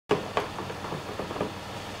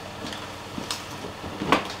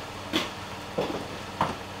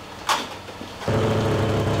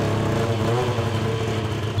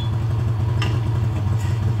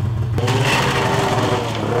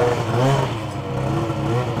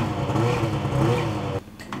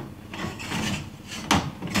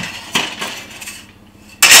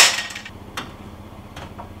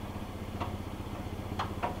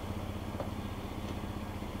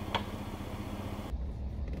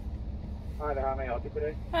Hi there, how may I help you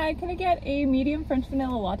today? Hi, can I get a medium French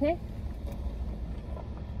vanilla latte?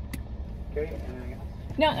 Okay, anything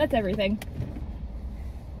else? No, that's everything.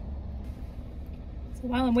 So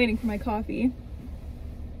while I'm waiting for my coffee,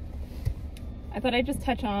 I thought I'd just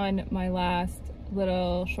touch on my last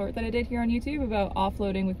little short that I did here on YouTube about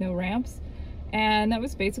offloading with no ramps. And that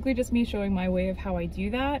was basically just me showing my way of how I do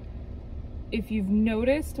that. If you've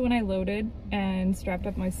noticed, when I loaded and strapped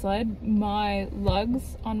up my sled, my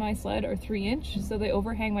lugs on my sled are 3-inch, so they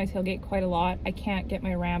overhang my tailgate quite a lot. I can't get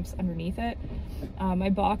my ramps underneath it. My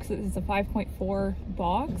box is a 5.4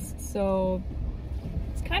 box, so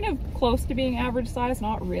it's kind of close to being average size,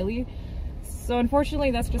 not really. So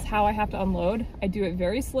unfortunately, that's just how I have to unload. I do it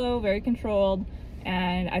very slow, very controlled,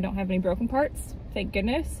 and I don't have any broken parts, thank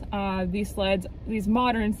goodness. These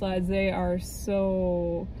modern sleds, they are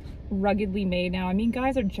so ruggedly made now. I mean,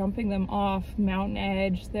 guys are jumping them off mountain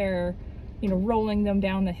edge, they're, you know, rolling them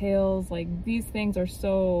down the hills. Like, these things are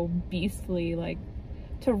so beastly. Like,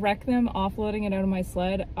 to wreck them offloading it out of my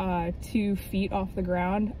sled 2 feet off the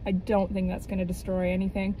ground, I don't think that's going to destroy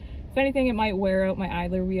anything. If anything, it might wear out my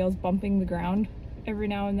idler wheels bumping the ground every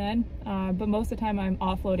now and then, but most of the time I'm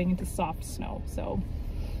offloading into soft snow. So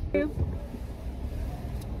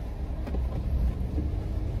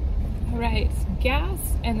all right, gas,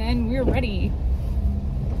 and then we're ready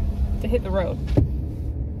to hit the road.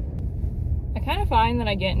 I kind of find that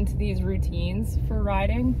I get into these routines for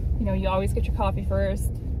riding. You know, you always get your coffee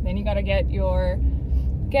first, then you gotta get your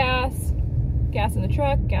gas in the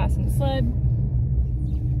truck, gas in the sled,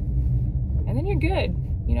 and then you're good.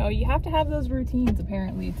 You know, you have to have those routines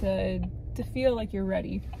apparently to feel like you're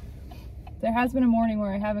ready. There has been a morning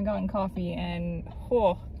where I haven't gotten coffee and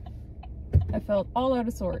I felt all out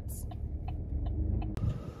of sorts.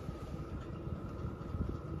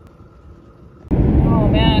 Oh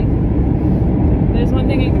man, there's one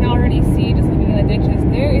thing I can already see just looking at the ditches.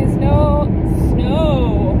 There is no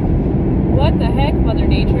snow. What the heck, Mother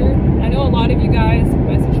Nature? I know a lot of you guys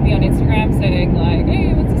messaged me on Instagram saying like,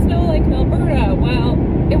 hey, what's the snow like in Alberta? Well,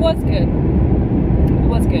 it was good. It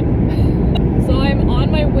was good. So I'm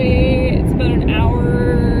on my way. It's about an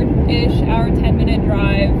hour-ish, 10-minute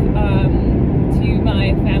drive to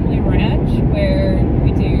my family ranch where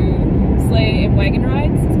we do sleigh and wagon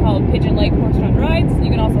rides. It's called Pigeon Lake Horse-Drawn Rides. You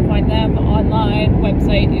can also find them online,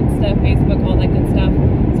 website, Insta, Facebook, all that good stuff.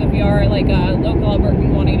 So if you are like a local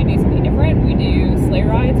Albertan wanting to do something different, we do sleigh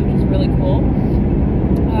rides, which is really cool.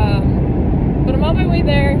 But I'm on my way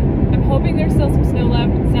there. I'm hoping there's still some snow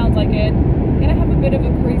left. It sounds like it. I'm gonna have a bit of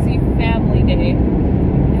a crazy family day.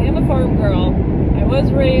 I am a farm girl. I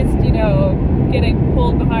was raised, you know, getting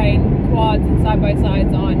pulled behind quads and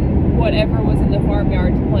side-by-sides on whatever was in the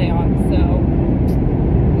farmyard to play on, so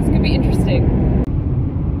this could be interesting.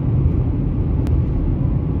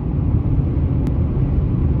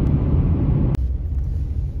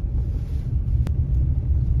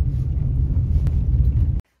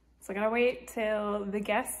 So I gotta wait till the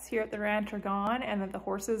guests here at the ranch are gone and that the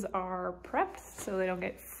horses are prepped so they don't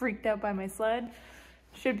get freaked out by my sled.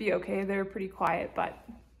 Should be okay, they're pretty quiet, but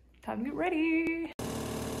time to get ready.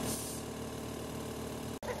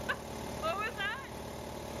 What was that?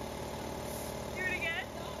 Do it again?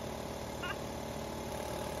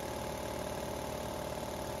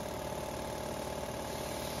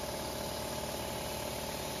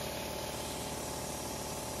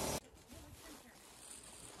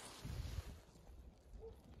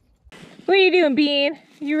 What are you doing, Bean?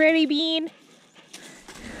 You ready, Bean?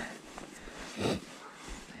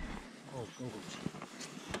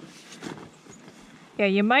 Yeah,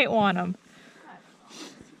 you might want them.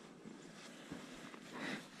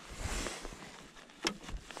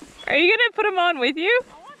 Are you gonna put him on with you?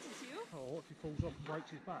 I wanted to. Oh, what if he falls off and breaks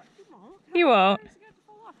his back? He won't.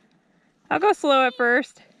 I'll go slow at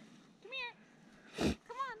first. Come here.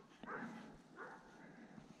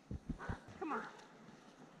 Come on.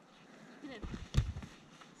 Get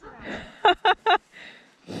in.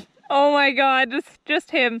 Oh my god, just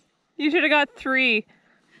him. You should have got 3.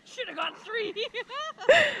 Should have got 3.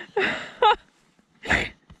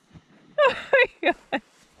 Oh my god.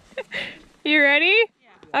 You ready? Yeah.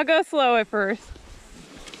 I'll go slow at first.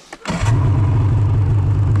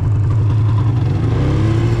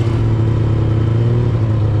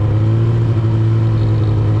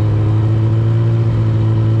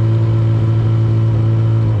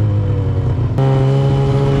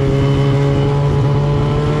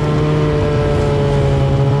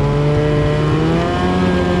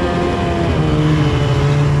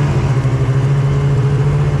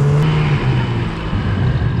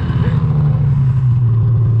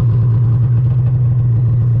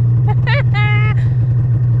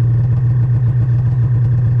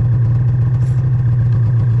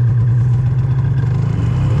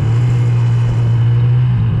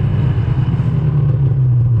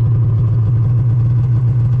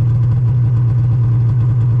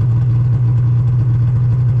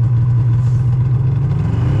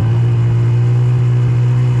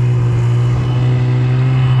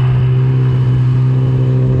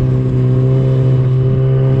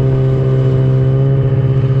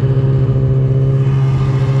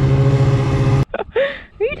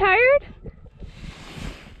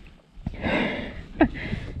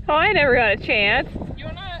 Oh, I never got a chance. You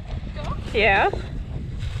wanna go? Yeah. Or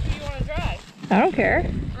you wanna drive? I don't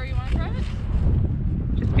care. Or you wanna drive it?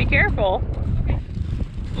 Just be careful. Okay.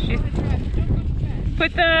 She's... Go ahead, drive. Don't go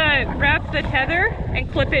too fast. Wrap the tether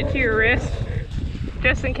and clip it to your wrist,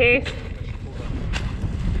 just in case.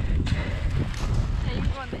 Yeah, you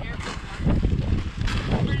can go on the airplane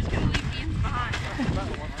one. We're just gonna leave Ian's behind.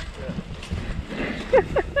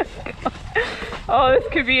 Oh, this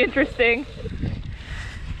could be interesting.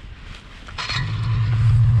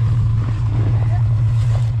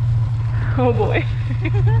 Oh boy. I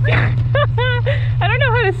don't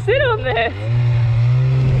know how to sit on this.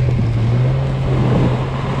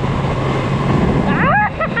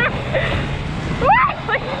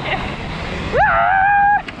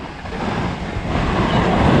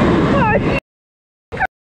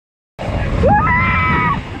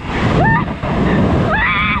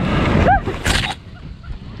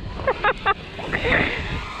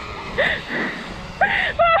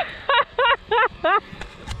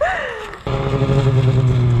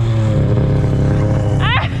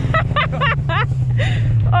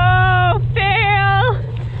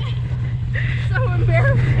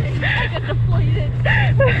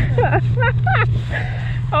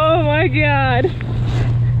 Oh my god.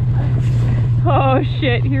 Oh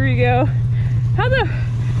shit, here we go.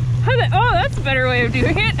 Oh, that's a better way of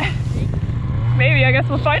doing it. Maybe, I guess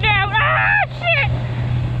we'll find out. Ah, shit!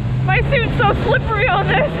 My suit's so slippery on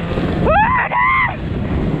this. Ah, no!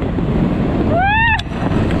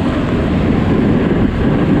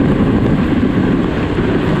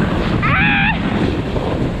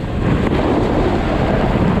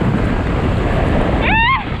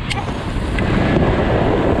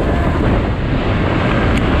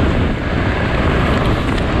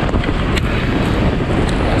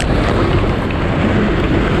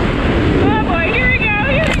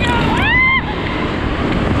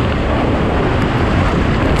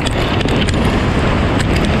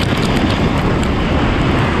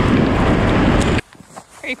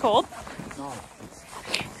 Cold? No.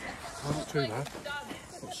 I'm not too bad. Got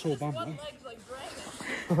a sore bum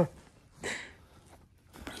though.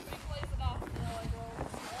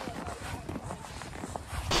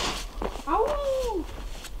 Oh!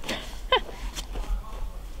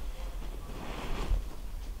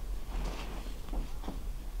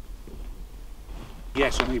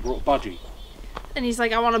 Yes, and he brought a budgie. And he's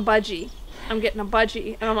like, I want a budgie. I'm getting a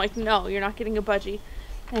budgie. And I'm like, no, you're not getting a budgie.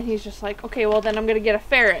 And he's just like, okay, well then I'm gonna get a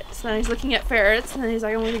ferret. So then he's looking at ferrets, and then he's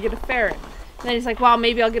like, I'm gonna get a ferret. And then he's like, well,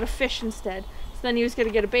 maybe I'll get a fish instead. So then he was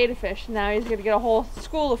gonna get a betta fish, and now he's gonna get a whole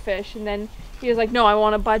school of fish. And then he was like, no, I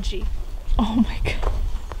want a budgie. Oh my god.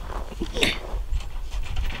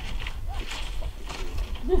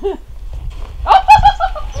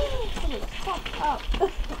 Up. A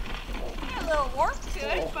little warp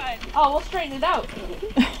to it, but oh, we'll straighten it out.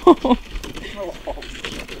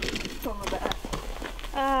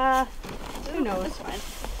 Who knows? It's fine.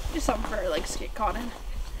 Just something for like to get caught in.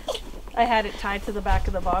 I had it tied to the back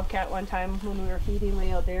of the bobcat one time when we were feeding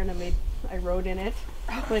way out there, and I rode in it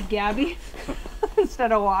with Gabby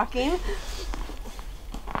instead of walking.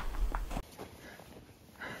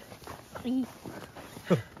 You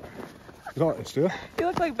like this, do you? You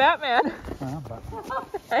look like Batman. I am Batman.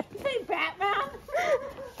 Hey, Batman!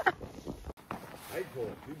 I'd pull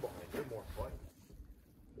a two-ball, they're more fun.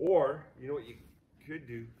 Or, you know what you could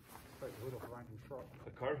do? Take the hood off the ranking truck. A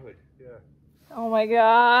car hood. Yeah. Oh my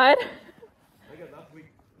god. I got enough we.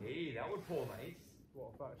 Hey, that would pull nice.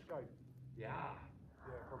 What, a fat escape? Yeah.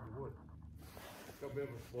 Yeah, probably would. Got a bit of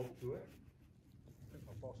a slope to it. I think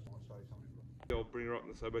my boss might say something. I'll bring her up in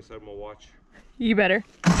the side by side and we'll watch. You better.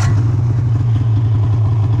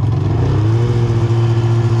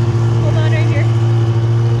 Hold on right here.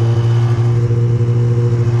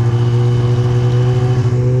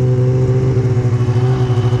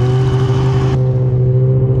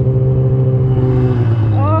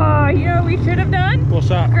 Oh, you know what we should have done? What's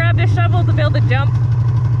that? Grabbed a shovel to build a jump. Is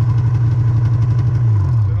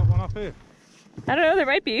there not one up here? I don't know, there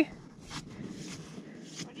might be.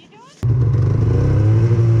 What are you doing?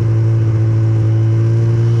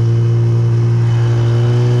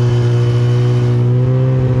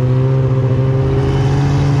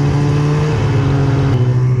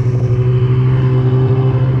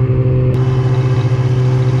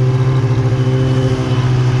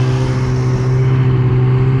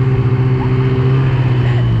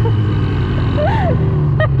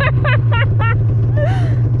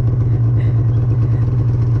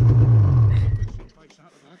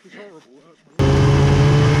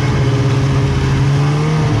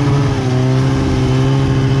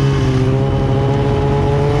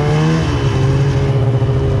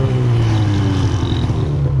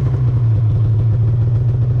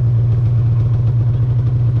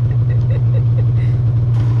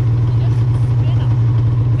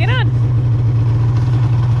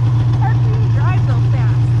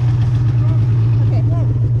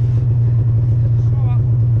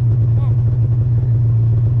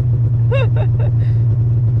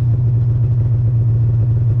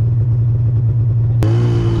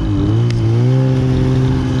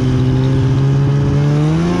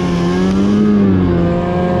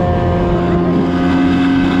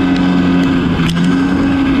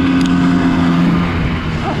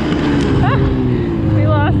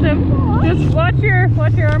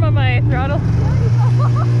 watch your arm on my throttle.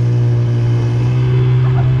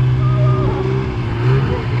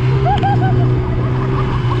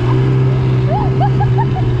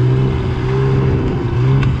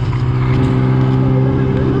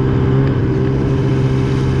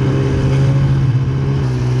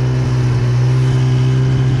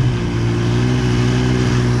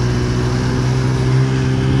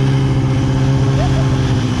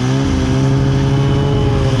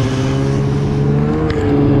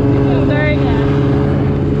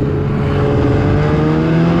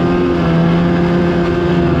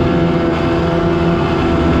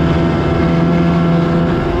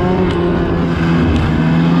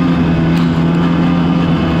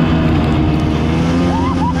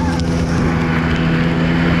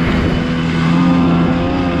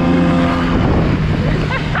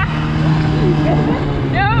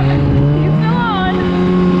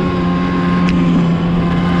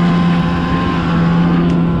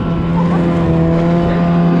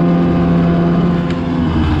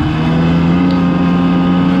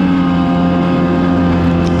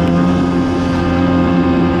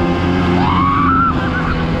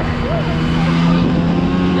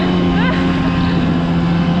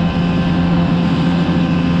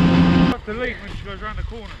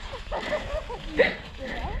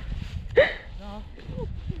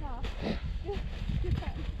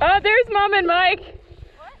 Oh, there's Mom and Mike.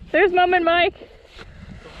 What? There's Mom and Mike.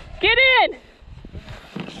 Get in!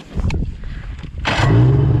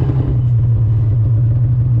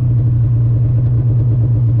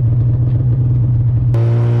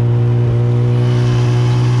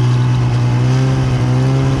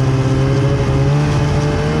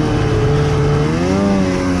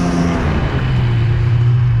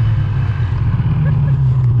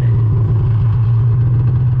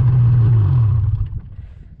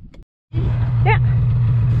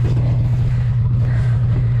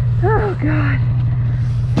 God.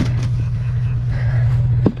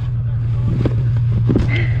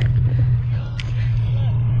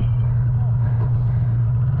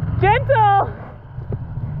 Gentle.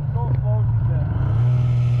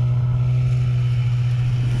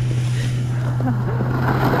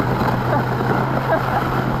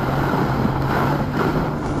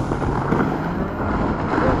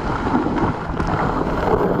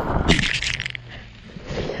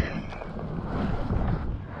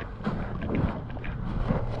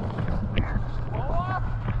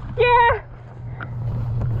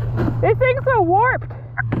 This thing's so warped.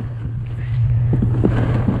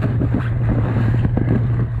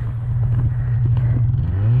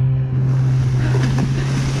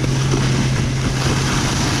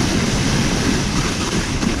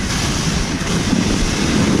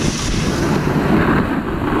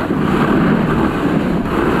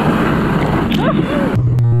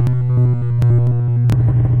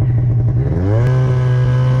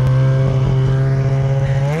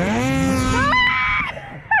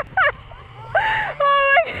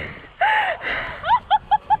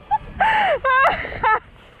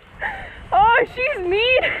 She's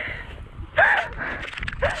mean.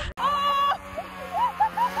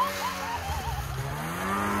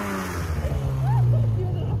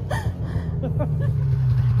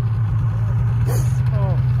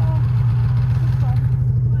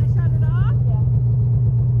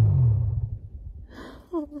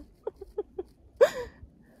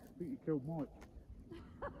 You killed Mike.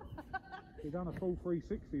 You done a full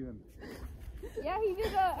 360 then. Yeah, he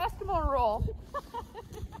did a Eskimo roll.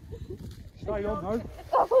 Stay on though.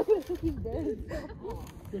 He's dead.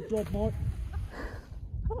 Good job, Mike.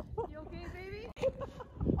 You okay, baby?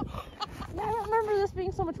 Yeah, I don't remember this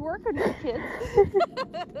being so much work on these kids. She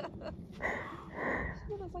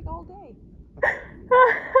did this like all day.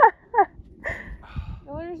 The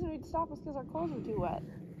only reason we'd stop was because our clothes were too wet.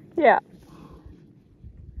 Yeah.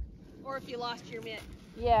 Or if you lost your mitt.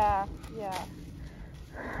 Yeah, yeah.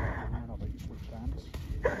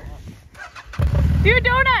 Do a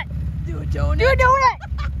donut! Do a donut. Do a donut!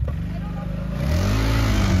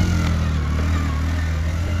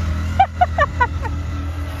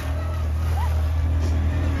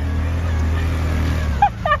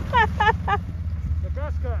 The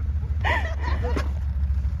gas gun.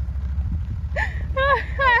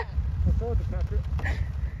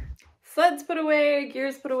 Sleds put away,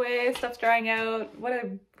 gears put away, stuff's drying out. What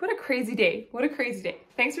a crazy day. What a crazy day.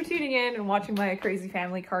 Thanks for tuning in and watching my crazy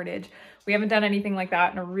family cartage. We haven't done anything like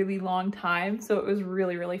that in a really long time, so it was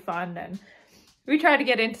really, really fun. And we try to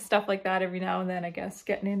get into stuff like that every now and then, I guess.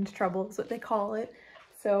 Getting into trouble is what they call it.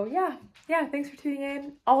 So yeah, thanks for tuning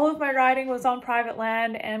in. All of my riding was on private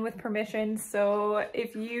land and with permission. So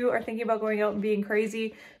if you are thinking about going out and being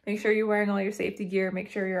crazy, make sure you're wearing all your safety gear,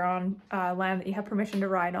 make sure you're on land that you have permission to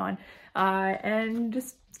ride on, and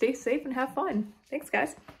just stay safe and have fun. Thanks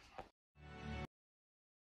guys.